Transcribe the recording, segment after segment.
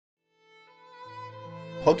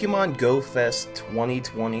Pokemon Go Fest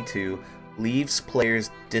 2022 leaves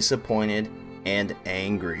players disappointed and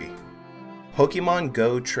angry. Pokemon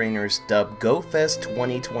Go trainers dub Go Fest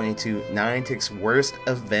 2022 Niantic's worst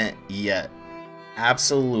event yet.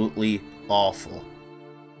 Absolutely awful.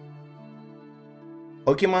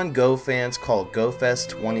 Pokemon Go fans call Go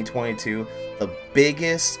Fest 2022 the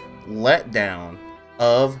biggest letdown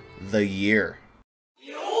of the year.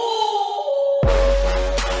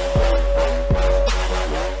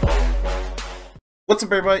 What's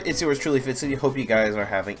up, everybody? It's yours truly, Fitz. Hope you guys are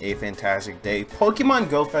having a fantastic day. Pokemon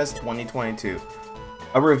Go Fest 2022.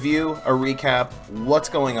 A review, a recap, what's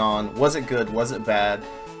going on, was it good, was it bad?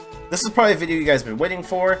 This is probably a video you guys have been waiting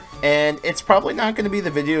for, and it's probably not going to be the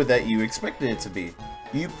video that you expected it to be.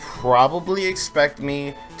 You probably expect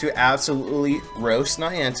me to absolutely roast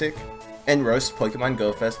Niantic and roast Pokemon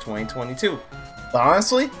Go Fest 2022. But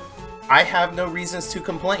honestly, I have no reasons to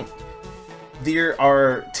complain. There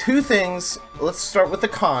are two things. Let's start with the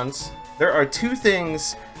cons. There are two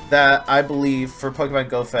things that I believe for Pokemon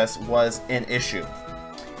Go Fest was an issue.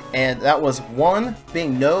 And that was one,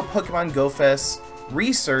 being no Pokemon Go Fest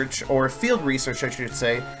research, or field research I should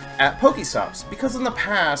say, at Pokestops. Because in the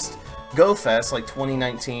past, Go Fest, like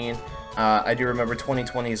 2019, I do remember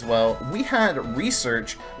 2020 as well, we had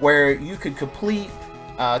research where you could complete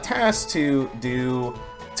tasks to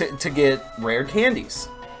get rare candies.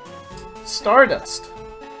 Stardust,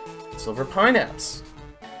 silver pineapples,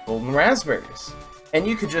 golden raspberries, and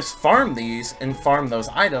you could just farm these and farm those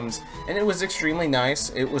items, and it was extremely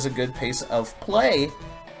nice. It was a good pace of play,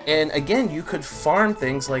 and again, you could farm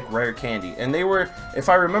things like rare candy, and they were, if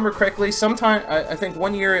I remember correctly, sometime I think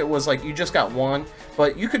one year it was like you just got one,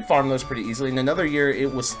 but you could farm those pretty easily, and another year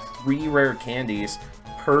it was 3 rare candies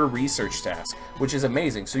per research task, which is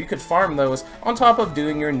amazing. So you could farm those on top of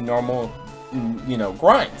doing your normal, you know,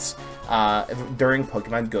 grinds during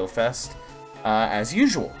Pokemon Go Fest as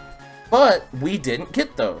usual. But we didn't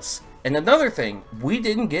get those. And another thing, we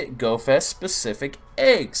didn't get Go Fest specific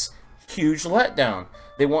eggs. Huge letdown.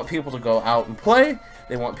 They want people to go out and play.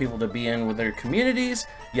 They want people to be in with their communities,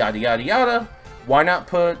 yada yada yada. Why not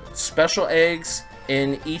put special eggs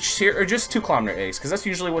in each tier, or just 2 kilometer eggs? Because that's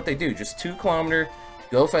usually what they do, just 2 kilometer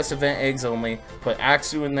Go Fest event eggs only. Put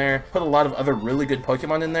Axu in there, put a lot of other really good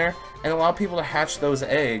Pokemon in there, and allow people to hatch those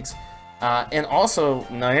eggs. And also,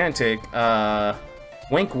 Niantic,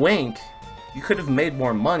 wink wink, you could have made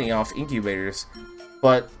more money off incubators,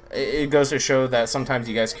 but it goes to show that sometimes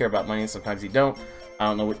you guys care about money and sometimes you don't. I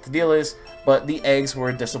don't know what the deal is, but the eggs were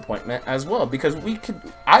a disappointment as well, because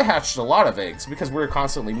I hatched a lot of eggs because we were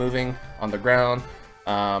constantly moving on the ground.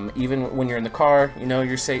 Even when you're in the car, you know,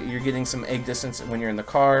 you're getting some egg distance when you're in the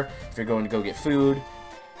car, if you're going to go get food,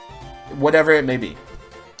 whatever it may be.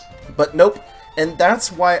 But nope. And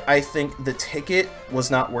that's why I think the ticket was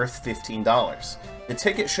not worth $15. The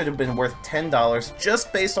ticket should have been worth $10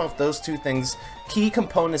 just based off those two things, key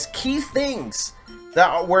components, key things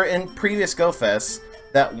that were in previous Go Fests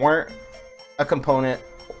that weren't a component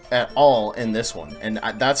at all in this one. And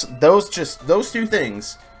that's those two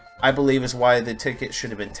things, I believe, is why the ticket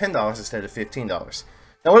should have been $10 instead of $15.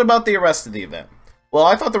 Now, what about the rest of the event? Well,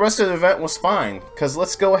 I thought the rest of the event was fine, because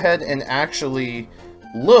let's go ahead and actually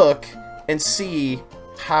look and see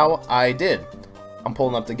how I did. I'm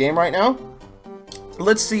pulling up the game right now.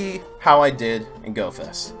 Let's see how I did in Go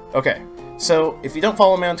Fest. Okay, so if you don't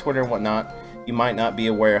follow me on Twitter and whatnot, you might not be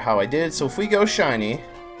aware how I did. So if we go shiny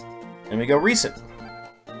and we go recent,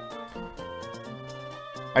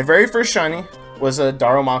 my very first shiny was a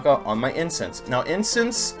Darumaka on my incense. Now,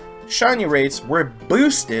 incense shiny rates were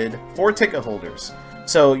boosted for ticket holders,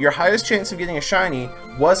 so your highest chance of getting a shiny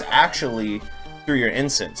was actually through your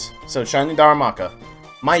incense. So shiny Darumaka.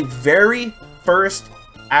 My very first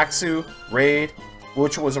Axu raid,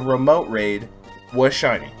 which was a remote raid, was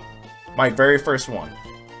shiny. My very first one.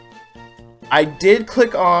 I did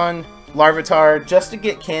click on Larvitar just to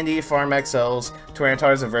get candy, farm XLs.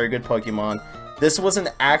 Tyranitar is a very good Pokemon. This was an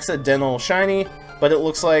accidental shiny, but it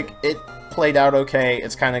looks like it played out okay.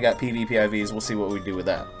 It's kind of got PvP IVs. We'll see what we do with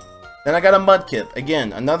that. Then I got a Mudkip.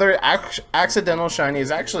 Again, another accidental shiny. Is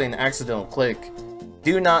actually an accidental click.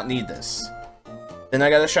 Do not need this. Then I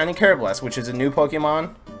got a shiny Carablast, which is a new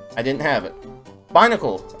Pokemon. I didn't have it.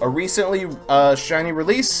 Binacle, a recently shiny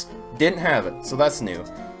release. Didn't have it, so that's new.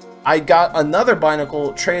 I got another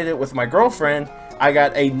Binacle, traded it with my girlfriend. I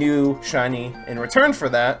got a new shiny in return for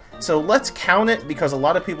that. So let's count it, because a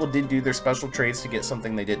lot of people did do their special trades to get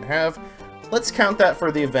something they didn't have. Let's count that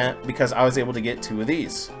for the event, because I was able to get 2 of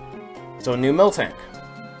these. So a new Miltank.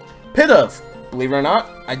 Pidove. Believe it or not,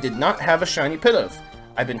 I did not have a shiny Pidove.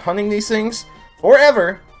 I've been hunting these things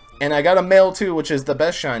forever, And I got a male too, which is the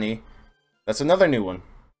best shiny. That's another new one.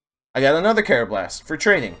 I got another Carablast for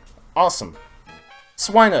training. Awesome.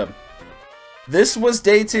 Swinub. This was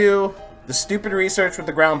day 2. The stupid research with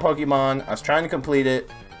the ground Pokemon. I was trying to complete it.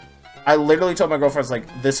 I literally told my girlfriend, I was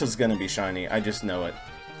like, this is gonna be shiny. I just know it.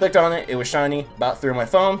 Clicked on it. It was shiny. About threw my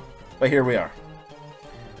phone. But here we are.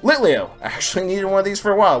 Litleo. I actually needed one of these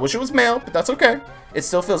for a while. Wish it was male, but that's okay. It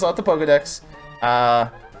still fills out the Pokedex.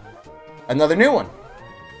 Another new one.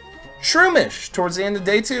 Shroomish. Towards the end of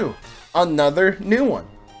day 2. Another new one.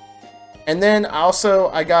 And then also,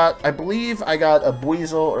 I believe I got a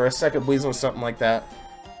Buizel or a second Buizel or something like that.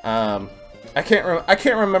 I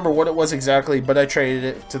can't remember what it was exactly, but I traded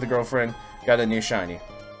it to the girlfriend, got a new shiny.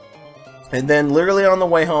 And then literally on the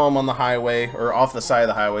way home on the highway, or off the side of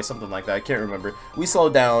the highway, something like that, I can't remember, we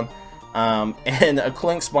slowed down, and a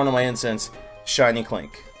Clink spawned on my instance, shiny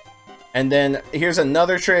Clink. And then here's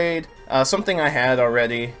another trade, something I had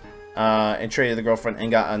already, and traded the girlfriend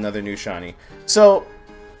and got another new shiny. So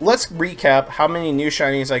let's recap how many new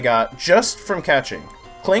shinies I got just from catching.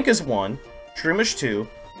 Clink is 1, Shroomish 2,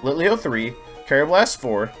 Litleo 3, Carablast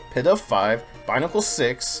 4, Pidove 5, Binacle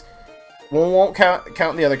 6, we won't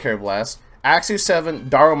count the other Carablast, Axew 7,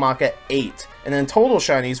 Darumaka 8, and then total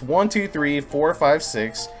shinies 1, 2, 3, 4, 5,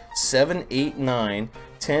 6, 7, 8, 9,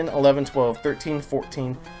 10, 11, 12, 13,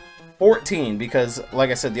 14, 14, because like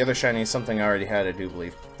I said, the other shiny is something I already had, I do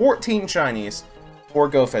believe. 14 shinies for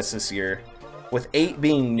GoFest this year, with 8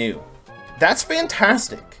 being new. That's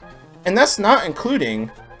fantastic. And that's not including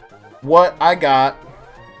what I got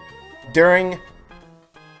during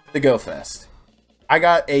the GoFest. I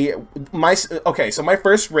got so my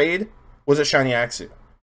first raid was a shiny Axew.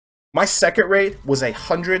 My second raid was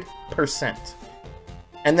 100%.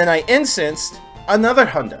 And then I instanced another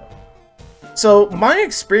hundo. So my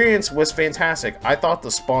experience was fantastic. I thought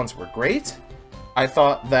the spawns were great. I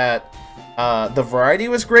thought that the variety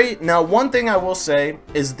was great. Now, one thing I will say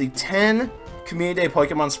is the 10 Community Day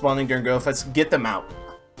Pokemon spawning during GoFest, get them out.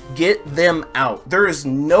 Get them out. There is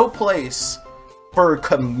no place for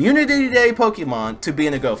Community Day Pokemon to be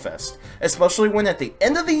in a GoFest. Especially when at the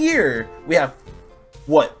end of the year, we have,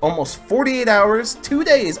 what, almost 48 hours, 2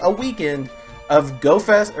 days, a weekend of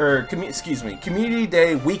GoFest, or, Community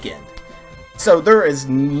Day weekend. So there is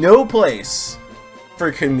no place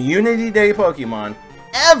for Community Day Pokemon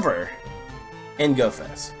ever in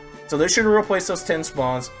GoFest. So they should replace those 10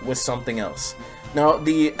 spawns with something else. Now,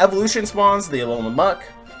 the evolution spawns, the Alolan Muck,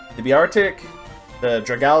 the Beartic, the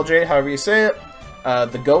Dragalge, however you say it,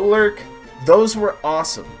 the Golurk, those were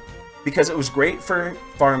awesome because it was great for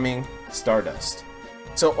farming Stardust.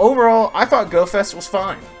 So overall, I thought GoFest was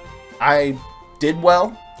fine. I did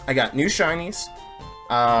well. I got new shinies,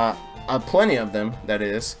 plenty of them, that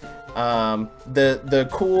is. The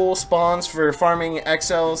cool spawns for farming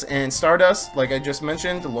XLs and Stardust, like I just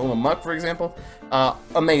mentioned, the Alolan Muck, for example,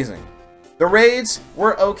 amazing. The raids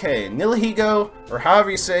were okay. Nihilego, or however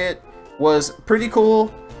you say it, was pretty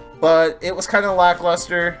cool, but it was kind of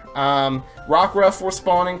lackluster. Rockruff were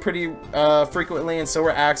spawning pretty frequently, and so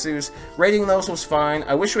were Axews. Raiding those was fine.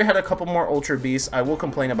 I wish we had a couple more Ultra Beasts. I will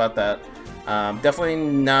complain about that. Definitely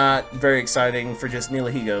not very exciting for just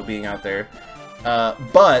Nihilego being out there.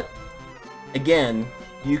 But, again,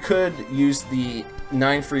 you could use the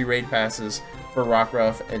 9 free raid passes for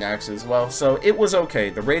Rockruff and Axew as well, so it was okay.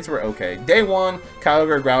 The raids were okay. Day 1,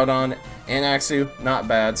 Kyogre, Groudon, and Axew, not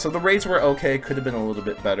bad. So the raids were okay, could have been a little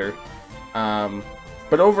bit better.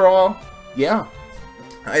 But overall, yeah,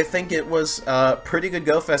 I think it was a pretty good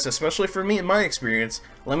GoFest, especially for me in my experience.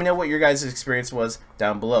 Let me know what your guys' experience was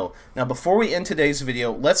down below. Now, before we end today's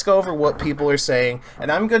video, let's go over what people are saying, and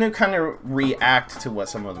I'm going to kind of react to what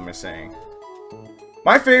some of them are saying.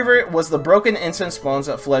 My favorite was the broken instant spawns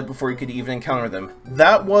that fled before you could even encounter them.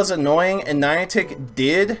 That was annoying, and Niantic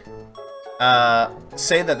did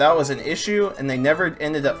say that that was an issue, and they never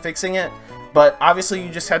ended up fixing it. But obviously, you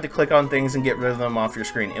just had to click on things and get rid of them off your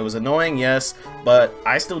screen. It was annoying, yes, but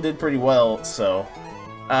I still did pretty well, so.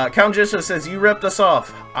 Count Jisso says, you ripped us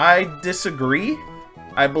off. I disagree.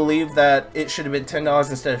 I believe that it should have been $10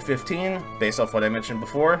 instead of $15, based off what I mentioned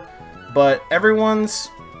before. But everyone's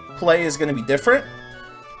play is going to be different.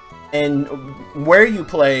 And where you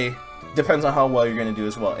play depends on how well you're going to do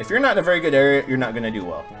as well. If you're not in a very good area, you're not going to do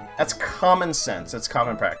well. That's common sense. That's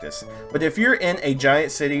common practice. But if you're in a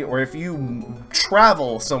giant city, or if you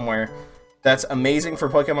travel somewhere that's amazing for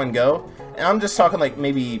Pokemon Go, and I'm just talking like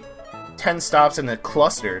maybe 10 stops in a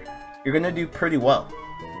cluster, you're going to do pretty well.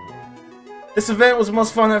 This event was the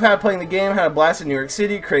most fun I've had playing the game. Had a blast in New York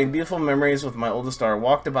City, creating beautiful memories with my oldest daughter.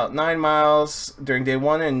 Walked about 9 miles during day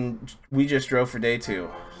 1, and we just drove for day 2.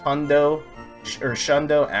 Hundo, or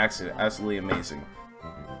Shundo Axu. Absolutely amazing.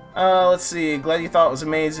 Let's see. Glad you thought it was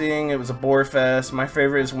amazing. It was a bore fest. My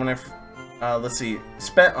favorite is when I, let's see,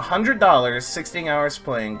 spent $100, 16 hours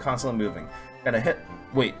playing, constantly moving. Gotta hit.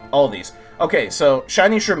 Wait, all these. Okay, so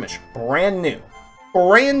Shiny Shroomish, brand new.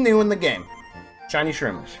 Brand new in the game. Shiny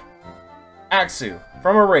Shroomish. Axu,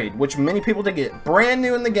 from a raid, which many people did get. Brand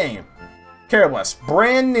new in the game. Carablast,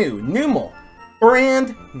 brand new. Numel,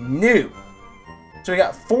 brand new. So we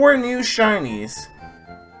got 4 new shinies.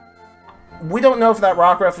 We don't know if that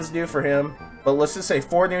Rockruff is new for him, but let's just say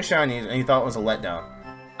 4 new shinies, and he thought it was a letdown.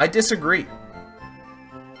 I disagree.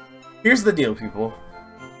 Here's the deal, people.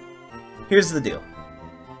 Here's the deal.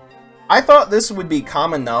 I thought this would be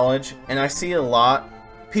common knowledge, and I see a lot.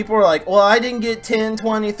 People are like, well, I didn't get 10,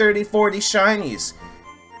 20, 30, 40 shinies.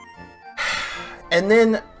 And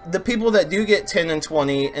then the people that do get 10 and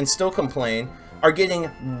 20 and still complain are getting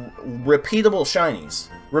repeatable shinies.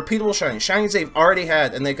 Repeatable shinies. Shinies they've already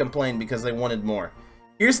had and they complained because they wanted more.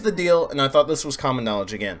 Here's the deal, and I thought this was common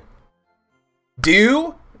knowledge again.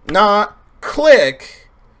 Do not click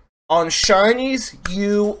on shinies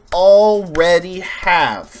you already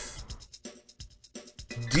have.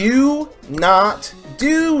 Do not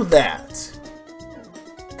do that.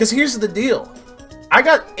 Because here's the deal. I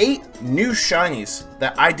got 8 new shinies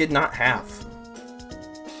that I did not have.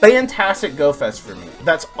 Fantastic Go Fest for me.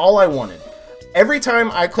 That's all I wanted. Every time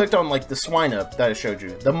I clicked on like the Swinub that I showed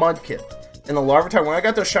you, the Mudkip, and the Larvitar, when I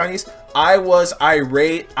got those shinies, I was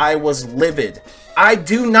irate, I was livid. I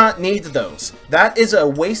do not need those. That is a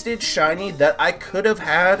wasted shiny that I could have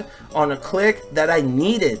had on a click that I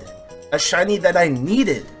needed. A shiny that I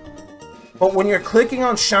needed. But when you're clicking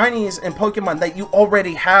on shinies in Pokemon that you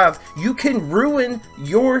already have, you can ruin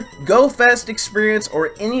your Go Fest experience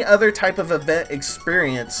or any other type of event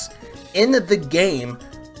experience in the game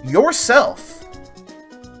yourself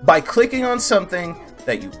by clicking on something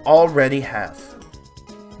that you already have.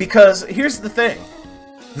 Because here's the thing.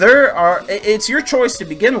 It's your choice to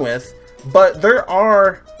begin with, but there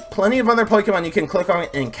are plenty of other Pokemon you can click on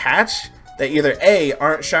and catch that either A,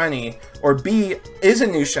 aren't shiny, or B, is a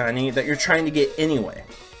new shiny that you're trying to get anyway.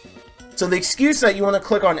 So the excuse that you want to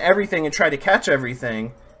click on everything and try to catch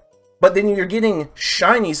everything, but then you're getting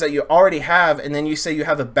shinies that you already have, and then you say you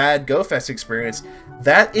have a bad Go Fest experience,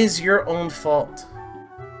 that is your own fault.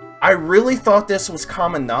 I really thought this was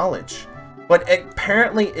common knowledge, but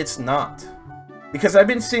apparently it's not. Because I've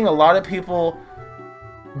been seeing a lot of people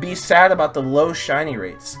be sad about the low shiny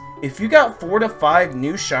rates. If you got 4 to 5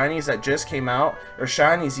 new shinies that just came out, or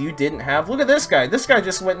shinies you didn't have, look at this guy. This guy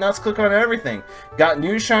just went nuts, click on everything. Got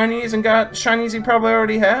new shinies and got shinies he probably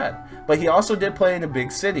already had. But he also did play in a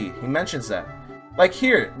big city. He mentions that. Like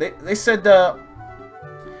here, they said, my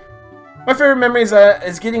favorite memory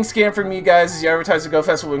is getting scammed from you guys as you advertise the Go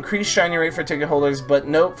Fest will increase shiny rate for ticket holders, but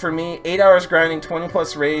nope, for me, 8 hours grinding, 20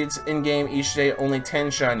 plus raids in-game each day, only 10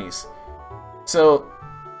 shinies. So,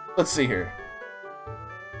 let's see here.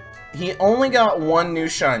 He only got 1 new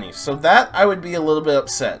shiny, so that I would be a little bit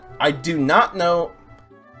upset. I do not know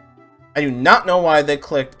why they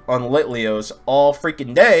clicked on Litleos all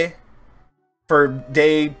freaking day for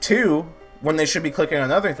day 2 when they should be clicking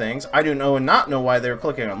on other things. I do not know why they were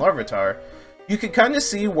clicking on Larvitar. You can kind of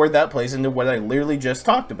see where that plays into what I literally just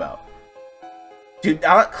talked about. Do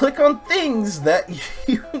not click on things that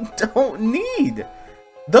you don't need.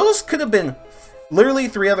 Those could have been literally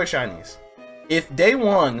 3 other shinies. If day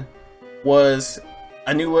 1 was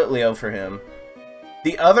a new Litleo for him,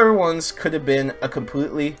 the other ones could have been a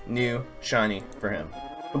completely new shiny for him.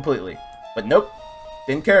 Completely. But nope.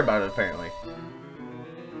 Didn't care about it apparently.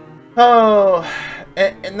 Oh,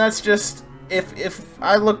 and that's just, if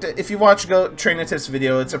you watch Trainatip's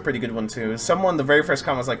video, it's a pretty good one too. Someone, the very first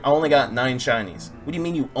comment was like, I only got 9 shinies. What do you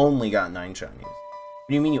mean you only got 9 shinies? What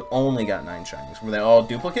do you mean you only got 9 shinies? Were they all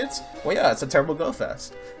duplicates? Well, yeah, it's a terrible Go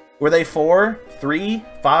Fest. Were they 4, 3,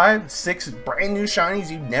 5, 6 brand new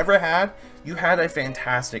shinies you never had? You had a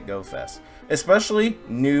fantastic Go Fest, especially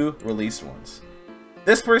new released ones.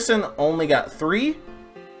 This person only got 3.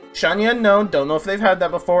 Shiny Unknown, don't know if they've had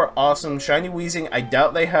that before. Awesome. Shiny Weezing, I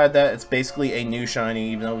doubt they had that. It's basically a new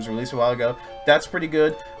shiny, even though it was released a while ago. That's pretty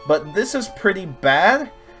good, but this is pretty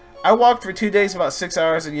bad. I walked for 2 days, about 6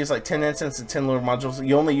 hours, and used like 10 incense and 10 little modules.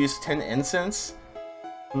 You only used 10 incense?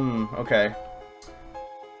 Okay.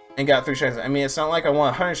 And got 3 shinies. I mean, it's not like I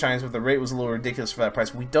want 100 shinies, but the rate was a little ridiculous for that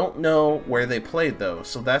price. We don't know where they played, though,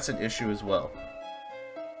 so that's an issue as well.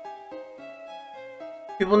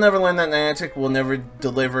 People never learn that Niantic will never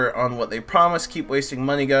deliver on what they promise. Keep wasting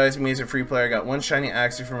money, guys. Me as a free player got 1 shiny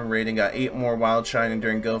Axie from a raid and got 8 more wild shiny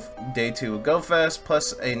during day 2 of Go Fest,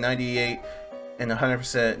 plus a 98 and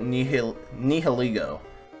 100% Nihiligo.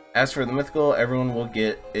 As for the mythical, everyone will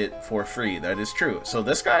get it for free. That is true. So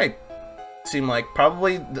this guy seemed like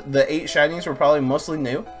probably the 8 shinies were probably mostly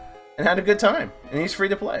new and had a good time, and he's free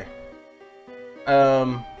to play.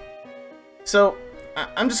 So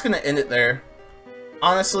I'm just gonna end it there.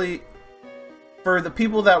 Honestly, for the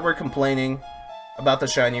people that were complaining about the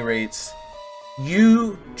shiny rates,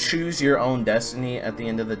 you choose your own destiny at the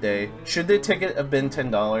end of the day. Should the ticket have been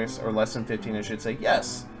 $10 or less than 15, I should say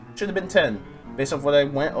yes. Should have been 10, based off what I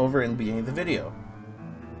went over in the beginning of the video.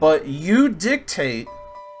 But you dictate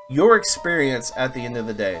your experience at the end of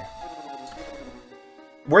the day.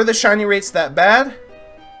 Were the shiny rates that bad?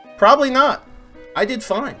 Probably not. I did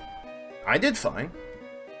fine. I did fine.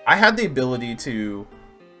 I had the ability to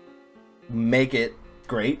make it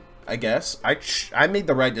great, I guess. I made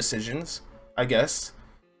the right decisions, I guess.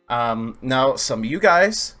 Now, some of you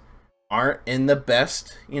guys aren't in the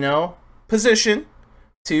best, position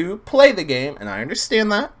to play the game, and I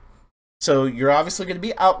understand that. So you're obviously going to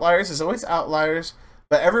be outliers. There's always outliers.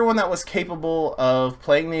 But everyone that was capable of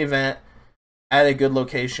playing the event at a good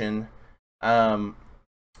location,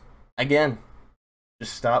 again,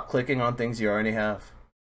 just stop clicking on things you already have.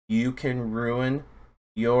 You can ruin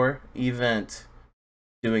your event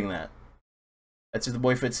doing that. That's it, the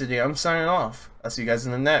boy Fitz today. I'm signing off. I'll see you guys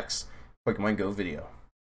in the next Pokemon Go video.